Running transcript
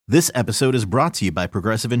This episode is brought to you by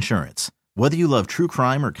Progressive Insurance. Whether you love true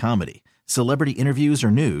crime or comedy, celebrity interviews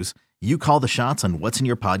or news, you call the shots on what's in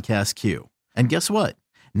your podcast queue. And guess what?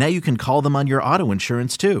 Now you can call them on your auto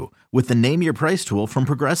insurance too with the Name Your Price tool from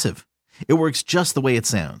Progressive. It works just the way it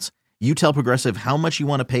sounds. You tell Progressive how much you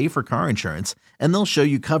want to pay for car insurance, and they'll show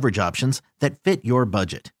you coverage options that fit your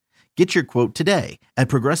budget. Get your quote today at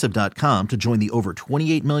Progressive.com to join the over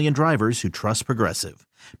 28 million drivers who trust Progressive.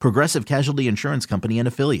 Progressive Casualty Insurance Company and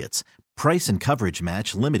Affiliates. Price and coverage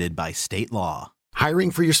match limited by state law. Hiring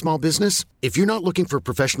for your small business? If you're not looking for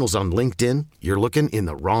professionals on LinkedIn, you're looking in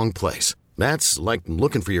the wrong place. That's like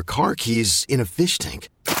looking for your car keys in a fish tank.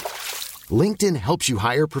 LinkedIn helps you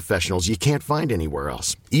hire professionals you can't find anywhere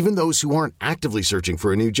else, even those who aren't actively searching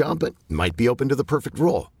for a new job but might be open to the perfect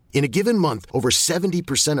role. In a given month, over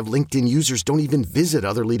 70% of LinkedIn users don't even visit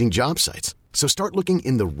other leading job sites. So start looking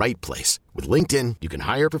in the right place. With LinkedIn, you can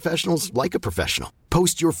hire professionals like a professional.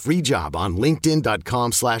 Post your free job on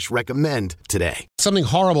linkedin.com/recommend today. Something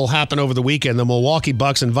horrible happened over the weekend. The Milwaukee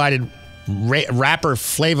Bucks invited rapper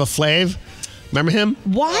Flavor Flav. Remember him?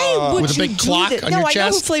 Why would with you a big do clock that? on your I know who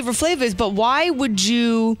chest? Flavor Flav is, but why would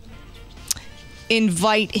you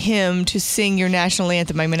invite him to sing your national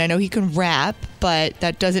anthem? I mean, I know he can rap, but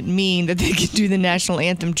that doesn't mean that they can do the national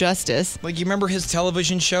anthem justice. Like, you remember his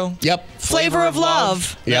television show? Yep. Flavor of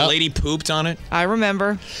Love. That Yep. lady pooped on it. I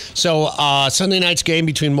remember. So Sunday night's game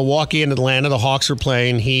between Milwaukee and Atlanta, the Hawks were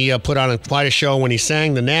playing. He put on quite a show when he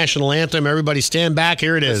sang the national anthem. Everybody stand back.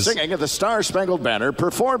 Here it is. Singing of the Star-Spangled Banner,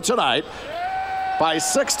 performed tonight by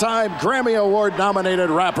six-time Grammy Award-nominated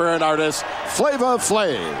rapper and artist Flavor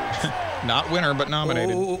Flav. Not winner, but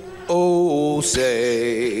nominated. Oh,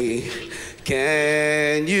 say,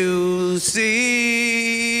 can you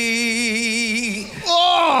see?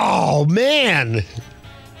 Oh, man.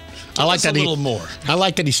 I like that. A little more. I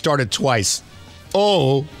like that he started twice.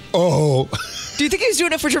 Oh. Do you think he was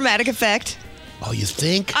doing it for dramatic effect? Oh, you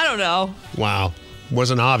think? I don't know. Wow.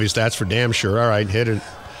 Wasn't obvious, that's for damn sure. All right, hit it.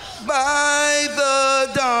 By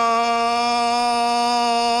the dawn's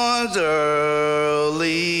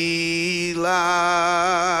early light.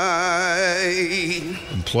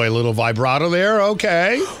 Play a little vibrato there.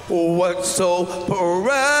 Okay. What so proudly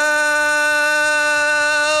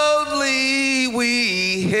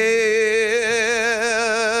we hail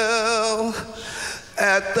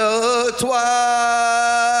at the twilight's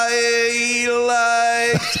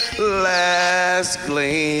last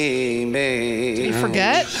gleaming. Did he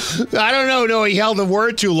forget? I don't know. No, he held the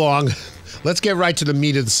word too long. Let's get right to the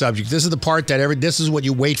meat of the subject. This is the part this is what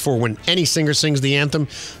you wait for when any singer sings the anthem.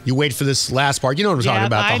 You wait for this last part. You know what I'm talking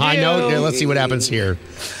about. The high note. Yeah, let's see what happens here.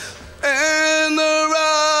 And the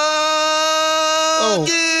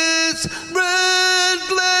rocket's red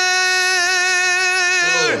glare,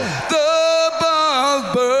 the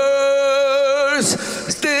bomb burst,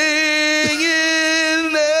 sting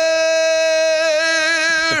in there.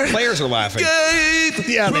 The players are laughing.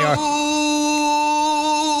 Yeah, they are.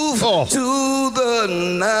 To the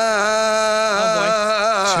night.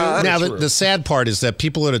 Now, the sad part is that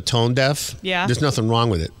people that are tone deaf, there's nothing wrong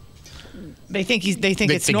with it. They think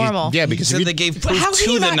it's normal. Yeah, because they gave proof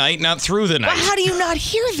to the night, not through the night. Well, how do you not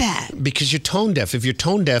hear that? Because you're tone deaf. If you're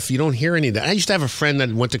tone deaf, you don't hear any of that. I used to have a friend that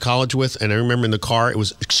I went to college with, and I remember in the car, it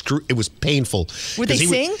was painful. Would they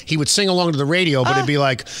sing? He would sing along to the radio, but it'd be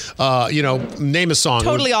like, name a song.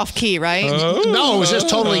 Totally off key, right? No, it was just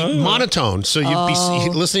totally monotone. So you'd be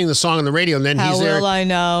listening to the song on the radio, and then he's there. How will I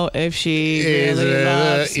know if she really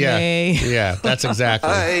loves me? Yeah, that's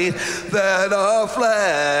exactly. That our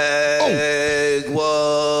flag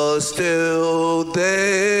was still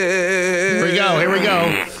there. Here we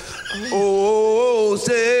go. Oh,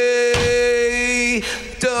 say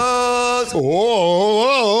does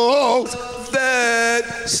that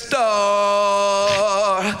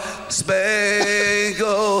star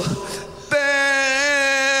spangled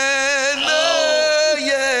banner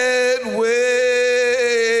yet wave?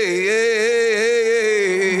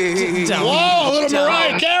 Whoa, a little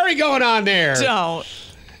Mariah Carey going on there. Don't.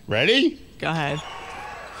 Ready? Go ahead.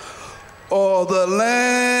 Or the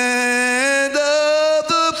land of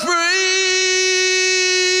the free.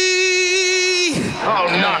 Oh,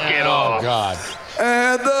 knock it off. God.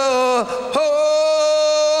 And the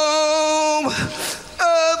home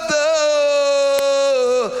of the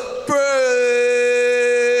brave.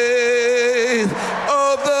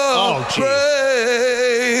 Of the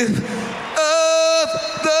brave. Of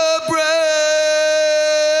the brave.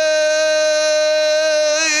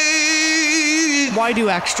 Why do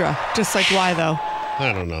extra? Just like why though?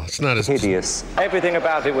 I don't know. It's not as hideous. Everything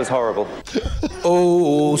about it was horrible.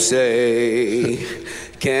 Oh, say,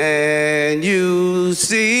 Can you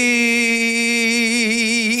see?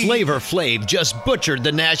 Flavor Flav just butchered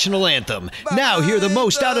the national anthem. Now hear the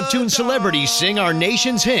most out-of-tune celebrities sing our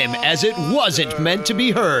nation's hymn as it wasn't meant to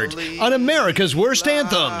be heard on America's Worst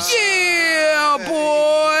Anthems. Yeah,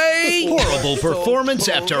 boy! Horrible performance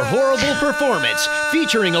after horrible performance,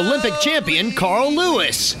 featuring Olympic champion Carl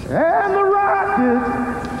Lewis. And the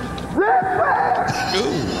Rockets,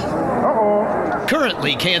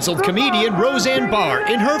 Currently canceled comedian Roseanne Barr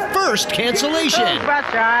in her first cancellation.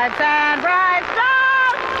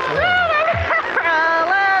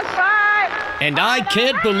 And I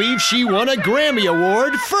can't believe she won a Grammy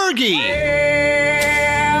Award, Fergie.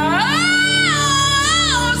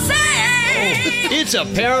 It's a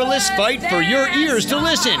perilous fight for your ears to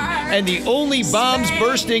listen, and the only bombs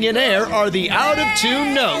bursting in air are the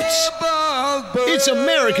out-of-tune notes. It's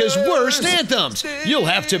America's Worst Anthems. You'll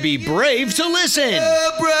have to be brave to listen.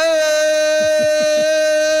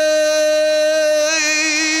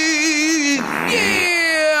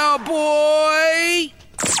 Yeah, boy!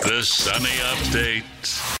 The Sunny Update.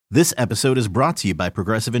 This episode is brought to you by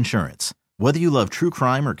Progressive Insurance. Whether you love true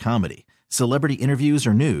crime or comedy, celebrity interviews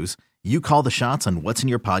or news, you call the shots on what's in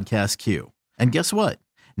your podcast queue. And guess what?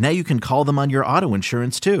 Now you can call them on your auto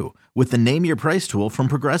insurance too with the Name Your Price tool from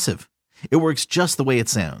Progressive. It works just the way it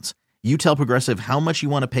sounds. You tell Progressive how much you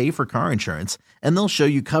want to pay for car insurance, and they'll show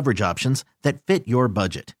you coverage options that fit your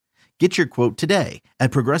budget. Get your quote today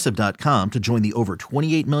at Progressive.com to join the over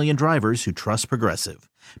 28 million drivers who trust Progressive.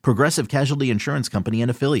 Progressive Casualty Insurance Company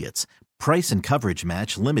and Affiliates. Price and coverage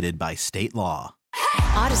match limited by state law.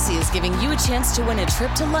 Odyssey is giving you a chance to win a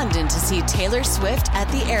trip to London to see Taylor Swift at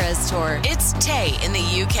the Eras Tour. It's Tay in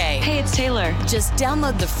the UK. Hey, it's Taylor. Just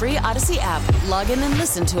download the free Odyssey app, log in and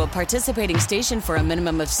listen to a participating station for a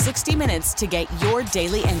minimum of 60 minutes to get your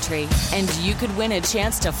daily entry. And you could win a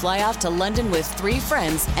chance to fly off to London with 3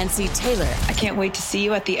 friends and see Taylor. I can't wait to see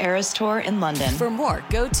you at the Eras Tour in London. For more,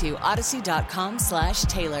 go to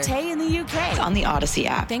odyssey.com/Taylor. Tay in the UK. It's on the Odyssey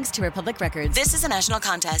app. Thanks to Republic Records. This is a national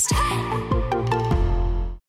contest.